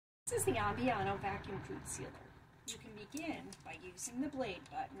This is the Ambiano vacuum food sealer. You can begin by using the blade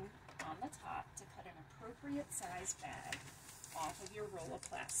button on the top to cut an appropriate size bag off of your roll of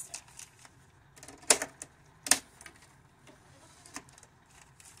plastic.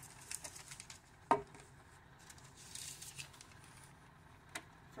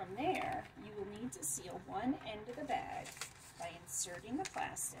 From there, you will need to seal one end of the bag by inserting the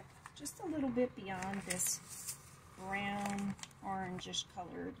plastic just a little bit beyond this brown, orangish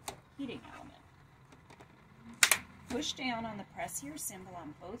colored heating element. Push down on the press here symbol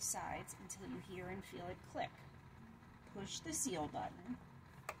on both sides until you hear and feel it click. Push the seal button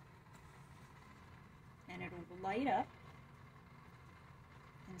and it will light up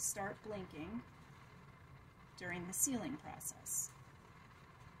and start blinking during the sealing process.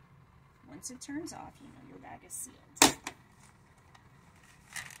 Once it turns off, you know your bag is sealed.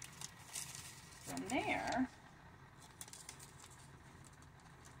 From there,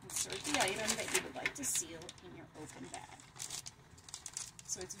 insert the item that you would like to seal in your open bag.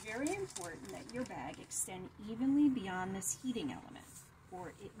 So it's very important that your bag extend evenly beyond this heating element,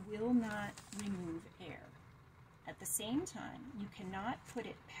 or it will not remove air. At the same time, you cannot put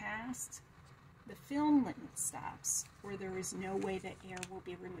it past the film limit stops, or there is no way that air will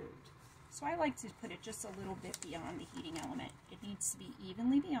be removed. So I like to put it just a little bit beyond the heating element. It needs to be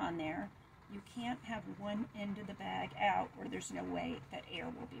evenly beyond there. You can't have one end of the bag out or there's no way that air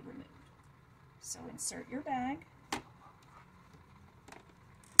will be removed. So insert your bag,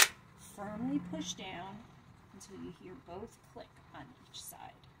 firmly push down until you hear both click on each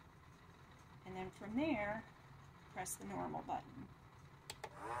side. And then from there, press the normal button.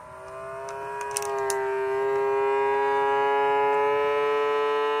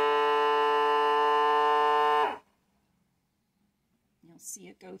 See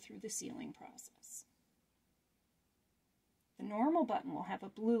it go through the sealing process. The normal button will have a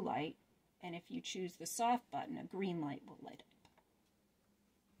blue light, and if you choose the soft button, a green light will light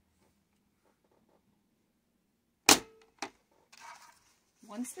up.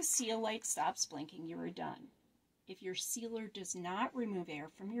 Once the seal light stops blinking, you are done. If your sealer does not remove air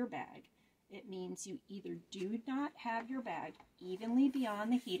from your bag, it means you either do not have your bag evenly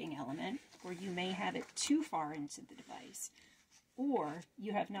beyond the heating element, or you may have it too far into the device, or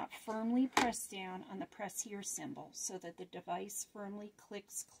you have not firmly pressed down on the press here symbol so that the device firmly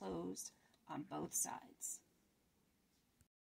clicks closed on both sides.